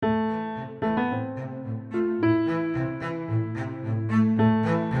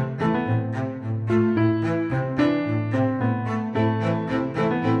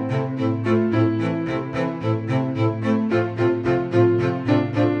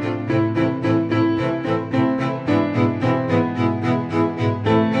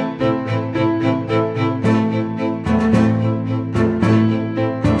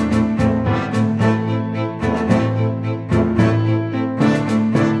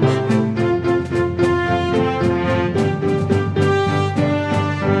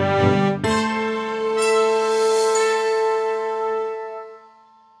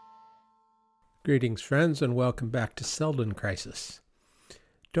Greetings, friends, and welcome back to Selden Crisis.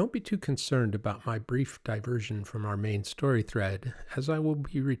 Don't be too concerned about my brief diversion from our main story thread, as I will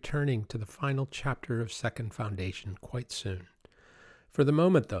be returning to the final chapter of Second Foundation quite soon. For the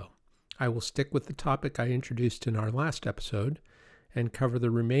moment, though, I will stick with the topic I introduced in our last episode and cover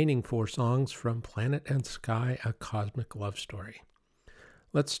the remaining 4 songs from Planet and Sky, A Cosmic Love Story.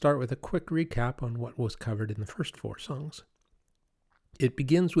 Let's start with a quick recap on what was covered in the first 4 songs. It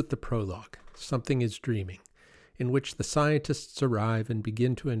begins with the prologue, Something is Dreaming, in which the scientists arrive and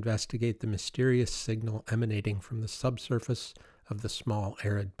begin to investigate the mysterious signal emanating from the subsurface of the small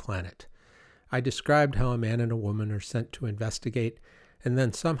arid planet. I described how a man and a woman are sent to investigate and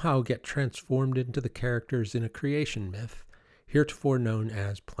then somehow get transformed into the characters in a creation myth, heretofore known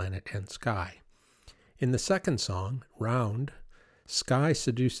as Planet and Sky. In the second song, Round, Sky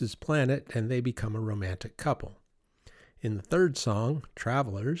seduces Planet and they become a romantic couple. In the third song,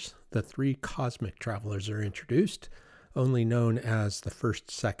 Travelers, the 3 cosmic travelers are introduced, only known as the first,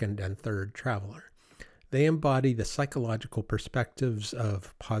 second, and third traveler. They embody the psychological perspectives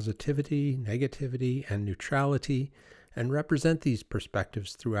of positivity, negativity, and neutrality, and represent these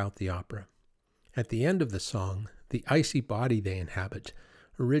perspectives throughout the opera. At the end of the song, the icy body they inhabit,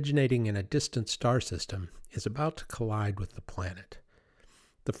 originating in a distant star system, is about to collide with the planet.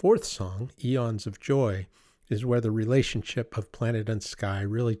 The fourth song, Eons of Joy, is where the relationship of Planet and Sky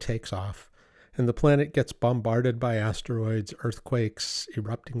really takes off, and the planet gets bombarded by asteroids, earthquakes,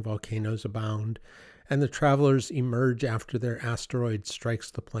 erupting volcanoes abound, and the travelers emerge after their asteroid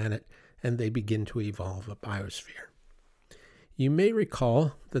strikes the planet, and they begin to evolve a biosphere. You may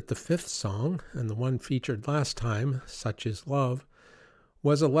recall that the 5th song, and the one featured last time, Such Is Love,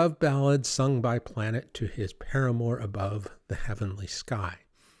 was a love ballad sung by Planet to his paramour above the heavenly sky.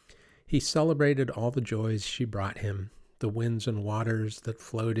 He celebrated all the joys she brought him, the winds and waters that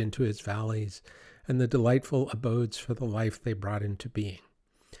flowed into his valleys, and the delightful abodes for the life they brought into being,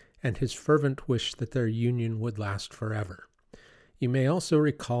 and his fervent wish that their union would last forever. You may also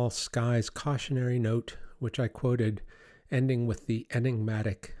recall Sky's cautionary note, which I quoted, ending with the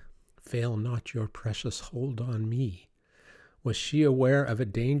enigmatic, "Fail not your precious hold on me." Was she aware of a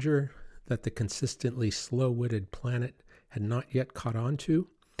danger that the consistently slow-witted Planet had not yet caught on to?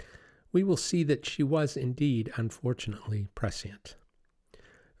 We will see that she was indeed, unfortunately, prescient.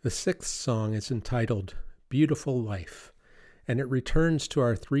 The 6th song is entitled Beautiful Life, and it returns to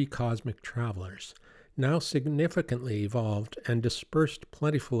our 3 cosmic travelers, now significantly evolved and dispersed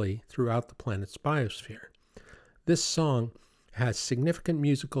plentifully throughout the planet's biosphere. This song has significant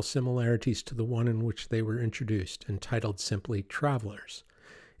musical similarities to the one in which they were introduced, entitled simply Travelers.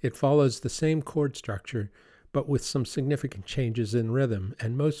 It follows the same chord structure, but with some significant changes in rhythm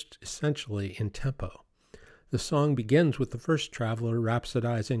and most essentially in tempo. The song begins with the first traveler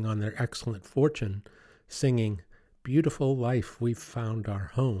rhapsodizing on their excellent fortune, singing, "Beautiful life, we've found our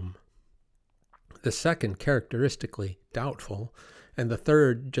home." The second characteristically doubtful, and the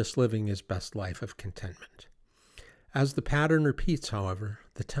third just living his best life of contentment. As the pattern repeats, however,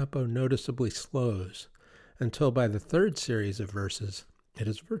 the tempo noticeably slows, until by the third series of verses, it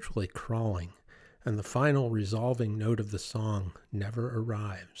is virtually crawling, and the final resolving note of the song never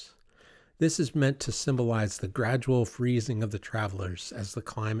arrives. This is meant to symbolize the gradual freezing of the travelers as the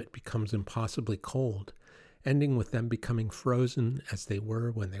climate becomes impossibly cold, ending with them becoming frozen as they were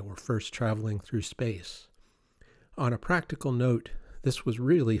when they were first traveling through space. On a practical note, this was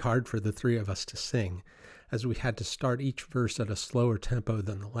really hard for the 3 of us to sing, as we had to start each verse at a slower tempo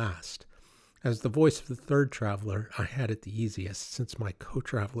than the last. As the voice of the third traveler, I had it the easiest, since my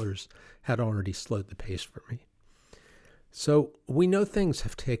co-travelers had already slowed the pace for me. So, we know things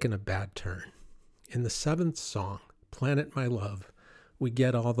have taken a bad turn. In the 7th song, Planet My Love, we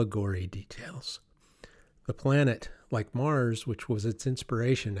get all the gory details. The planet, like Mars, which was its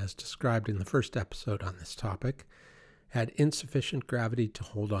inspiration as described in the first episode on this topic, had insufficient gravity to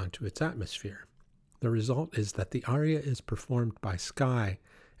hold on to its atmosphere. The result is that the aria is performed by Sky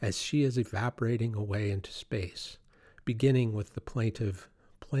as she is evaporating away into space, beginning with the plaintive,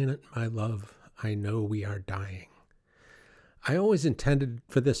 "Planet, my love, I know we are dying." I always intended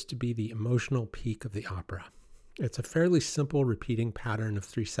for this to be the emotional peak of the opera. It's a fairly simple repeating pattern of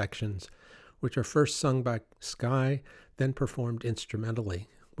 3 sections, which are first sung by Sky, then performed instrumentally,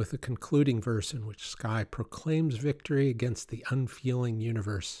 with a concluding verse in which Sky proclaims victory against the unfeeling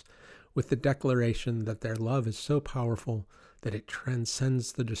universe, with the declaration that their love is so powerful that it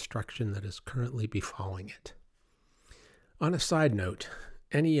transcends the destruction that is currently befalling it. On a side note,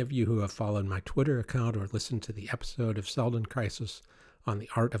 any of you who have followed my Twitter account or listened to the episode of Selden Crisis on the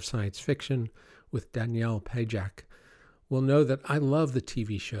art of science fiction with Danielle Pajak will know that I love the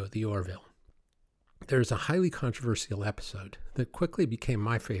TV show The Orville. There's a highly controversial episode that quickly became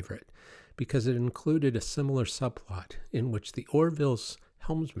my favorite because it included a similar subplot in which the Orville's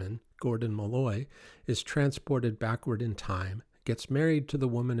helmsman, Gordon Malloy, is transported backward in time, gets married to the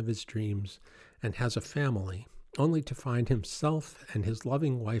woman of his dreams, and has a family, only to find himself and his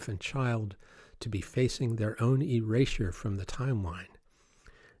loving wife and child to be facing their own erasure from the timeline.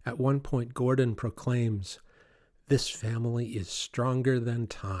 At one point, Gordon proclaims, "This family is stronger than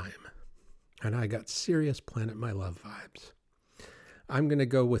time." And I got serious Planet My Love vibes. I'm going to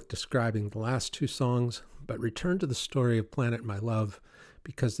go with describing the last two songs, but return to the story of Planet My Love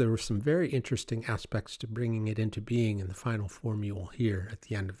because there were some very interesting aspects to bringing it into being in the final form you will hear at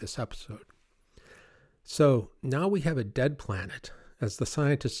the end of this episode. So now we have a dead planet, as the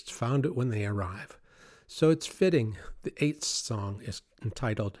scientists found it when they arrive. So it's fitting the eighth song is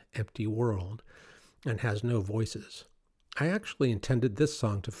entitled Empty World and has no voices. I actually intended this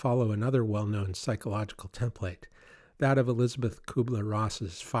song to follow another well-known psychological template, that of Elizabeth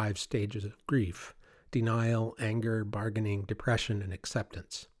Kubler-Ross's 5 stages of grief: denial, anger, bargaining, depression, and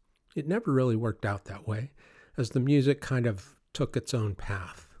acceptance. It never really worked out that way, as the music kind of took its own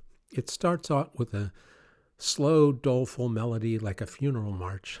path. It starts out with a slow, doleful melody like a funeral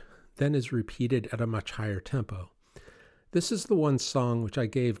march, then is repeated at a much higher tempo. This is the one song which I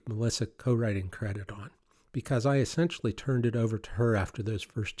gave Melissa co-writing credit on, because I essentially turned it over to her after those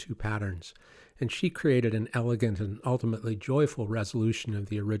first 2 patterns, and she created an elegant and ultimately joyful resolution of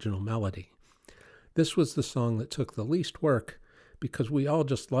the original melody. This was the song that took the least work, because we all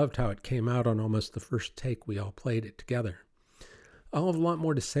just loved how it came out on almost the first take we all played it together. I'll have a lot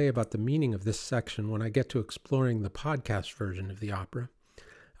more to say about the meaning of this section when I get to exploring the podcast version of the opera.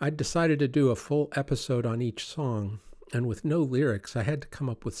 I'd decided to do a full episode on each song, and with no lyrics, I had to come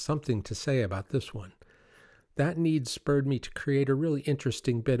up with something to say about this one. That need spurred me to create a really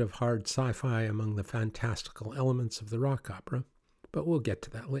interesting bit of hard sci-fi among the fantastical elements of the rock opera, but we'll get to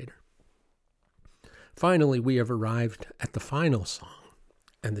that later. Finally, we have arrived at the final song,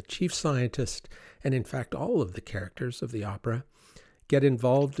 and the chief scientist, and in fact all of the characters of the opera, get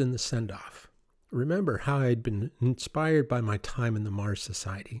involved in the send-off. Remember how I'd been inspired by my time in the Mars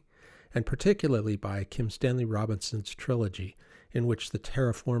Society, and particularly by Kim Stanley Robinson's trilogy, in which the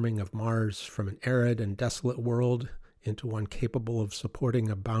terraforming of Mars from an arid and desolate world into one capable of supporting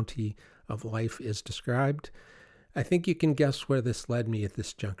a bounty of life is described. I think you can guess where this led me at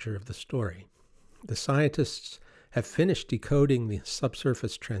this juncture of the story. The scientists have finished decoding the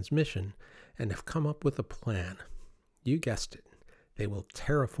subsurface transmission and have come up with a plan. You guessed it. They will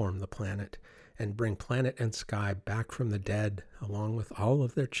terraform the planet and bring planet and sky back from the dead along with all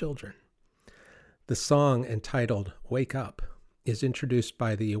of their children. The song, entitled Wake Up, is introduced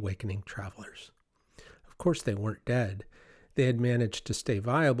by the awakening travelers. Of course, they weren't dead. They had managed to stay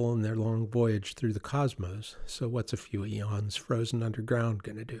viable in their long voyage through the cosmos, so what's a few eons frozen underground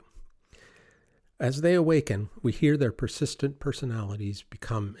going to do? As they awaken, we hear their persistent personalities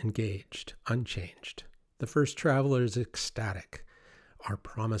become engaged, unchanged. The first traveler is ecstatic. Our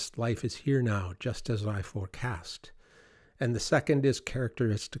promised life is here now, just as I forecast. And the second is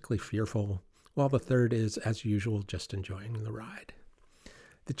characteristically fearful, while the third is, as usual, just enjoying the ride.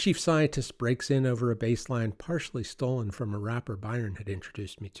 The chief scientist breaks in over a bass line partially stolen from a rapper Byron had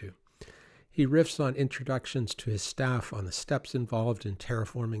introduced me to. He riffs on introductions to his staff on the steps involved in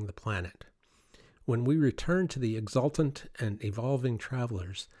terraforming the planet. When we return to the exultant and evolving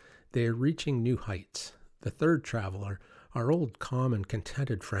travelers, they are reaching new heights. The third traveler, our old calm and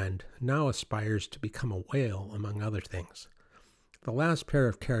contented friend, now aspires to become a whale, among other things. The last pair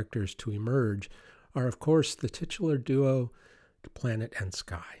of characters to emerge are, of course, the titular duo, Planet and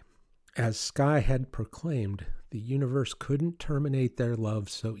Sky. As Sky had proclaimed, the universe couldn't terminate their love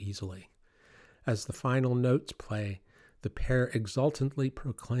so easily. As the final notes play, the pair exultantly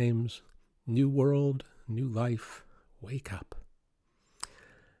proclaims, "New world, new life, wake up."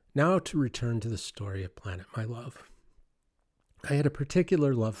 Now to return to the story of Planet My Love. I had a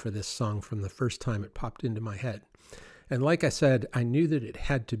particular love for this song from the first time it popped into my head. And like I said, I knew that it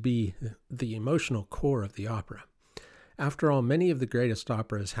had to be the emotional core of the opera. After all, many of the greatest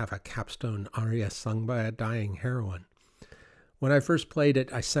operas have a capstone aria sung by a dying heroine. When I first played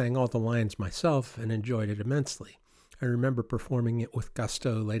it, I sang all the lines myself and enjoyed it immensely. I remember performing it with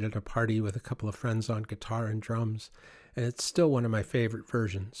gusto late at a party with a couple of friends on guitar and drums, and it's still one of my favorite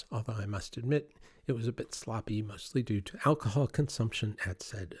versions, although I must admit it was a bit sloppy, mostly due to alcohol consumption at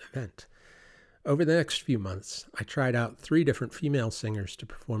said event. Over the next few months, I tried out 3 different female singers to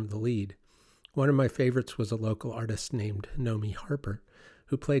perform the lead. One of my favorites was a local artist named Nomi Harper,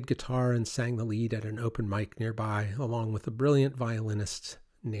 who played guitar and sang the lead at an open mic nearby, along with a brilliant violinist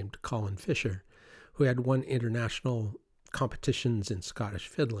named Colin Fisher, who had won international competitions in Scottish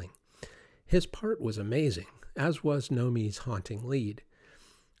fiddling. His part was amazing, as was Nomi's haunting lead.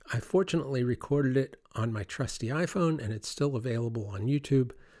 I fortunately recorded it on my trusty iPhone, and it's still available on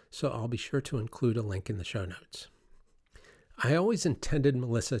YouTube, so I'll be sure to include a link in the show notes. I always intended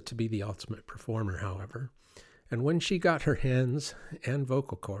Melissa to be the ultimate performer, however, and when she got her hands and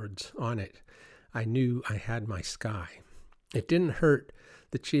vocal cords on it, I knew I had my sky. It didn't hurt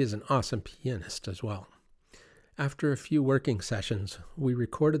that she is an awesome pianist as well. After a few working sessions, we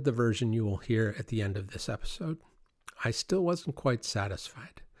recorded the version you will hear at the end of this episode. I still wasn't quite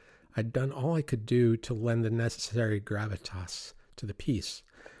satisfied. I'd done all I could do to lend the necessary gravitas to the piece,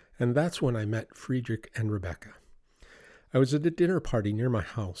 and that's when I met Friedrich and Rebecca. I was at a dinner party near my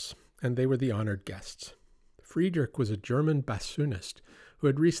house, and they were the honored guests. Friedrich was a German bassoonist who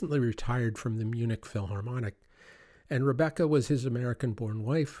had recently retired from the Munich Philharmonic, and Rebecca was his American-born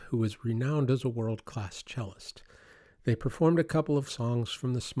wife, who was renowned as a world-class cellist. They performed a couple of songs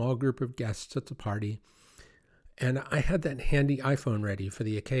from the small group of guests at the party, and I had that handy iPhone ready for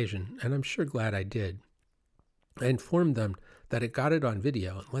the occasion, and I'm sure glad I did. I informed them that I got it on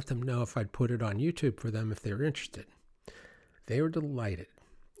video and let them know if I'd put it on YouTube for them if they were interested. They were delighted.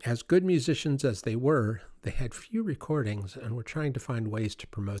 As good musicians as they were, they had few recordings and were trying to find ways to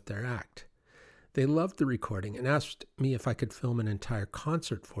promote their act. They loved the recording and asked me if I could film an entire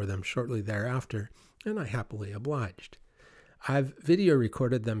concert for them shortly thereafter, and I happily obliged. I've video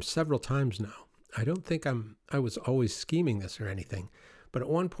recorded them several times now. I don't think I was always scheming this or anything, but at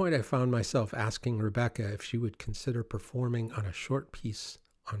one point I found myself asking Rebecca if she would consider performing on a short piece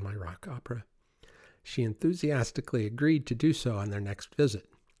on my rock opera. She enthusiastically agreed to do so on their next visit,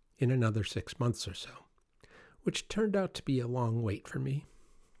 in another 6 months or so, which turned out to be a long wait for me.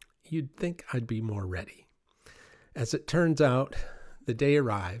 You'd think I'd be more ready. As it turns out, the day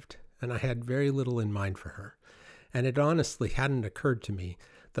arrived, and I had very little in mind for her, and it honestly hadn't occurred to me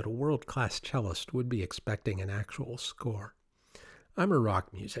that a world-class cellist would be expecting an actual score. I'm a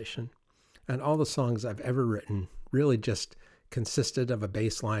rock musician, and all the songs I've ever written really just consisted of a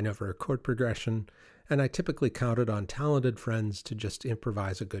bass line over a chord progression, and I typically counted on talented friends to just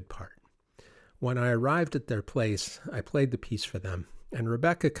improvise a good part. When I arrived at their place, I played the piece for them, and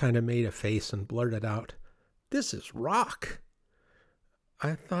Rebecca kind of made a face and blurted out, "This is rock!"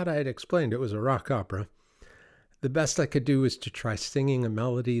 I thought I had explained it was a rock opera. The best I could do was to try singing a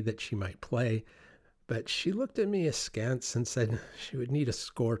melody that she might play, but she looked at me askance and said she would need a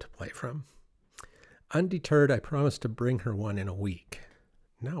score to play from. Undeterred, I promised to bring her one in a week.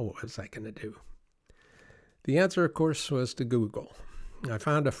 Now what was I going to do? The answer, of course, was to Google. I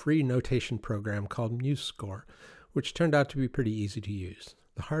found a free notation program called MuseScore, which turned out to be pretty easy to use.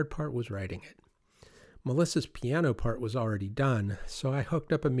 The hard part was writing it. Melissa's piano part was already done, so I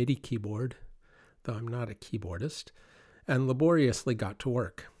hooked up a MIDI keyboard, though I'm not a keyboardist, and laboriously got to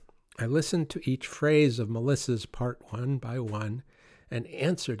work. I listened to each phrase of Melissa's part one by one and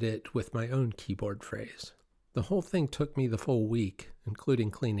answered it with my own keyboard phrase. The whole thing took me the full week,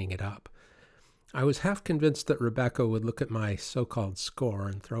 including cleaning it up. I was half convinced that Rebecca would look at my so-called score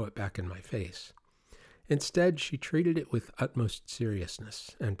and throw it back in my face. Instead, she treated it with utmost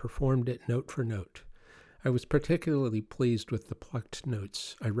seriousness and performed it note for note. I was particularly pleased with the plucked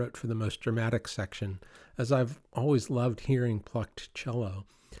notes I wrote for the most dramatic section, as I've always loved hearing plucked cello,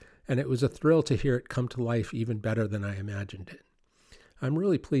 and it was a thrill to hear it come to life even better than I imagined it. I'm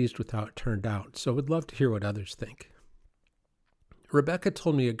really pleased with how it turned out, so would love to hear what others think. Rebecca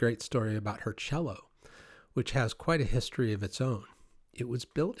told me a great story about her cello, which has quite a history of its own. It was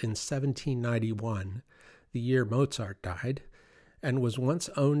built in 1791, the year Mozart died, and was once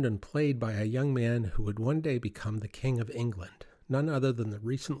owned and played by a young man who would one day become the King of England, none other than the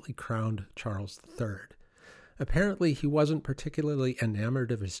recently crowned Charles III. Apparently, he wasn't particularly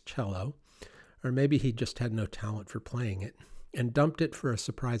enamored of his cello, or maybe he just had no talent for playing it, and dumped it for a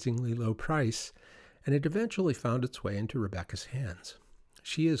surprisingly low price, and it eventually found its way into Rebecca's hands.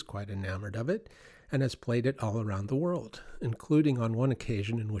 She is quite enamored of it, and has played it all around the world, including on one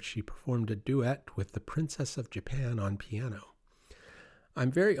occasion in which she performed a duet with the Princess of Japan on piano.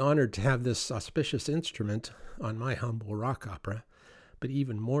 I'm very honored to have this auspicious instrument on my humble rock opera, but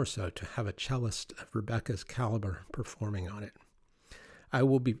even more so to have a cellist of Rebecca's caliber performing on it. I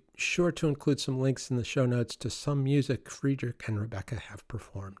will be sure to include some links in the show notes to some music Friedrich and Rebecca have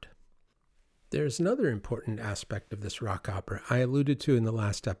performed. There's another important aspect of this rock opera I alluded to in the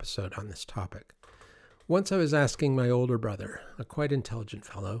last episode on this topic. Once I was asking my older brother, a quite intelligent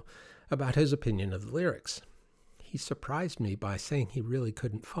fellow, about his opinion of the lyrics. He surprised me by saying he really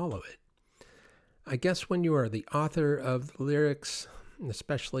couldn't follow it. I guess when you are the author of the lyrics,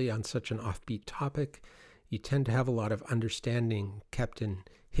 especially on such an offbeat topic. You tend to have a lot of understanding kept in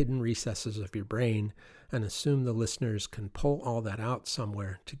hidden recesses of your brain and assume the listeners can pull all that out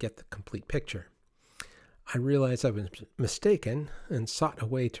somewhere to get the complete picture. I realized I was mistaken and sought a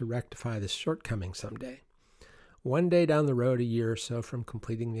way to rectify this shortcoming someday. One day down the road, a year or so from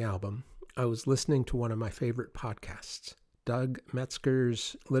completing the album, I was listening to one of my favorite podcasts, Doug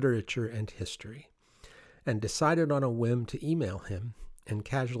Metzger's Literature and History, and decided on a whim to email him and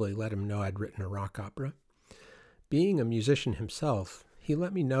casually let him know I'd written a rock opera. Being a musician himself, he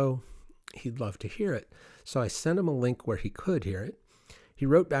let me know he'd love to hear it, so I sent him a link where he could hear it. He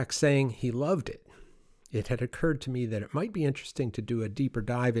wrote back saying he loved it. It had occurred to me that it might be interesting to do a deeper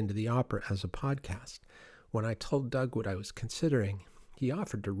dive into the opera as a podcast. When I told Doug what I was considering, he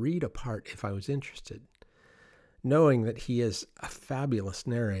offered to read a part if I was interested. Knowing that he is a fabulous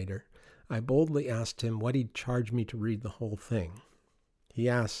narrator, I boldly asked him what he'd charge me to read the whole thing. He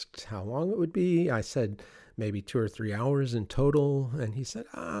asked how long it would be. I said maybe 2 or 3 hours in total, and he said,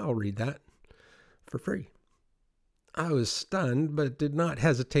 I'll read that for free. I was stunned, but did not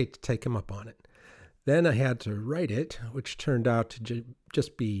hesitate to take him up on it. Then I had to write it, which turned out to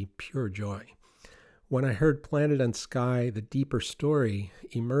just be pure joy. When I heard Planet and Sky, the deeper story,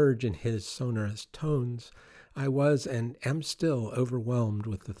 emerge in his sonorous tones, I was and am still overwhelmed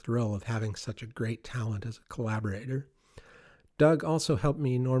with the thrill of having such a great talent as a collaborator. Doug also helped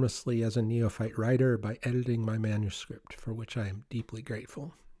me enormously as a neophyte writer by editing my manuscript, for which I am deeply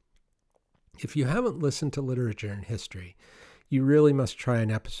grateful. If you haven't listened to Literature and History, you really must try an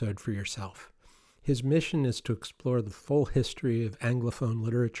episode for yourself. His mission is to explore the full history of Anglophone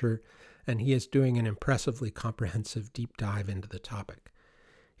literature, and he is doing an impressively comprehensive deep dive into the topic.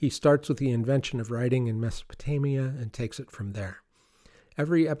 He starts with the invention of writing in Mesopotamia and takes it from there.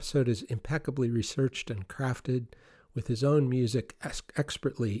 Every episode is impeccably researched and crafted, with his own music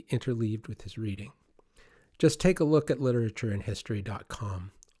expertly interleaved with his reading. Just take a look at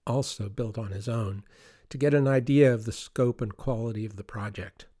literatureandhistory.com, also built on his own, to get an idea of the scope and quality of the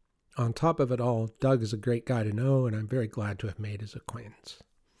project. On top of it all, Doug is a great guy to know, and I'm very glad to have made his acquaintance.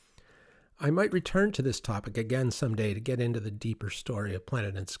 I might return to this topic again someday to get into the deeper story of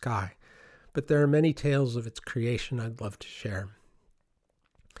Planet and Sky, but there are many tales of its creation I'd love to share.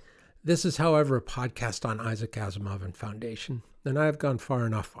 This is, however, a podcast on Isaac Asimov and Foundation, and I have gone far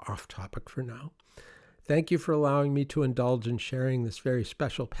enough off topic for now. Thank you for allowing me to indulge in sharing this very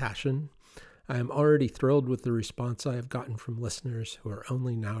special passion. I am already thrilled with the response I have gotten from listeners who are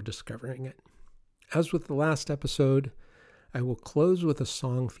only now discovering it. As with the last episode, I will close with a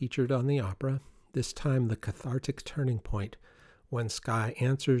song featured on the opera, this time the cathartic turning point, when Sky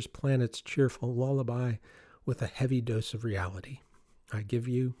answers Planet's cheerful lullaby with a heavy dose of reality. I give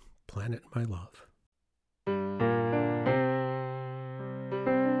you Planet, My Love.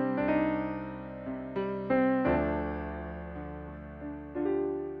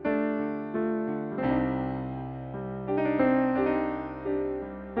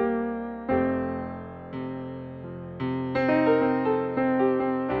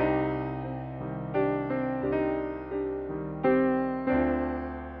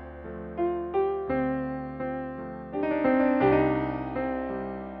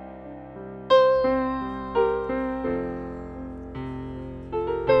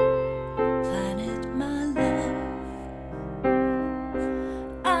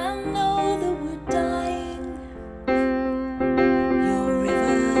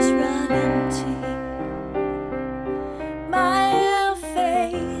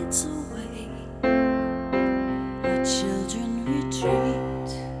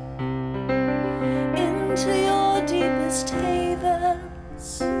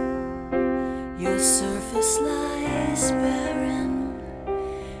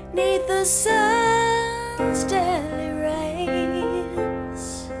 The sun's deadly rays,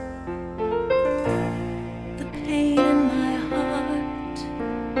 the pain in my heart,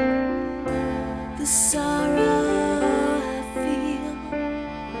 the sorrow I feel,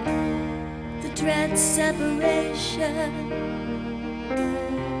 the dread separation,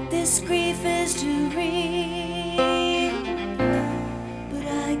 this grief is too real, but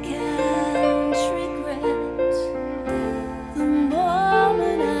I can't regret the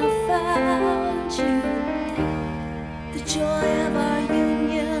moment I found you, the joy of our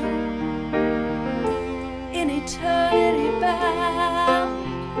union in eternity bound.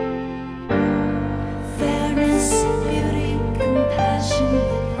 Fairness, beauty, compassion,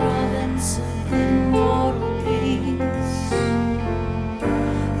 the province of immortal peace.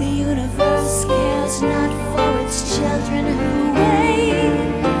 The universe cares not for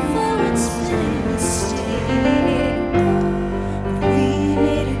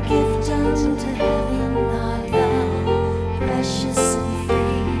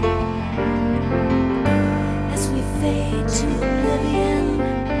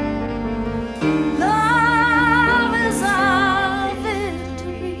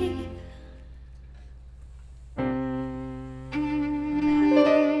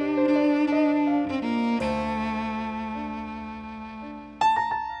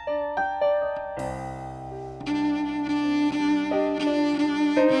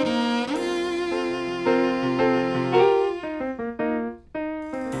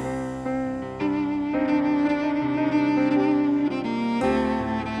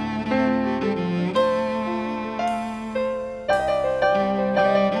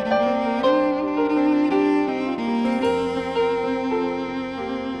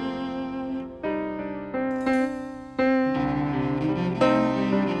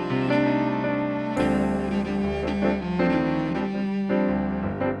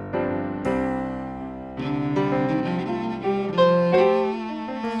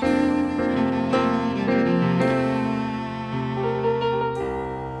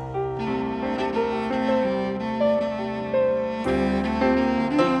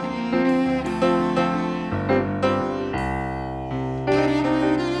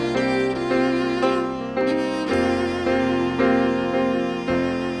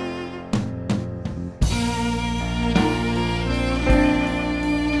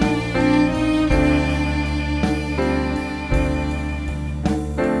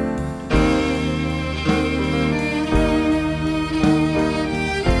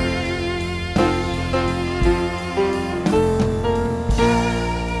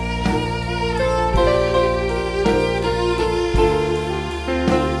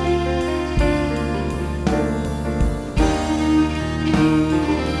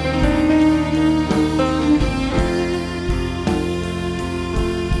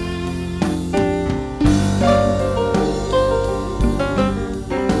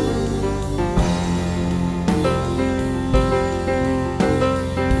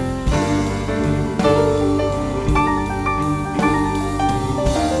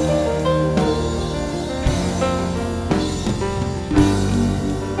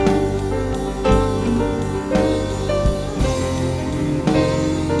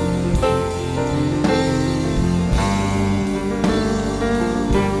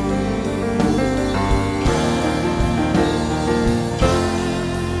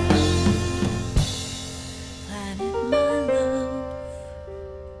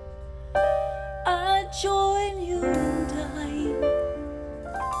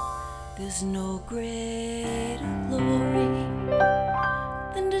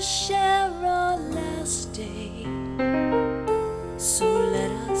share our last day.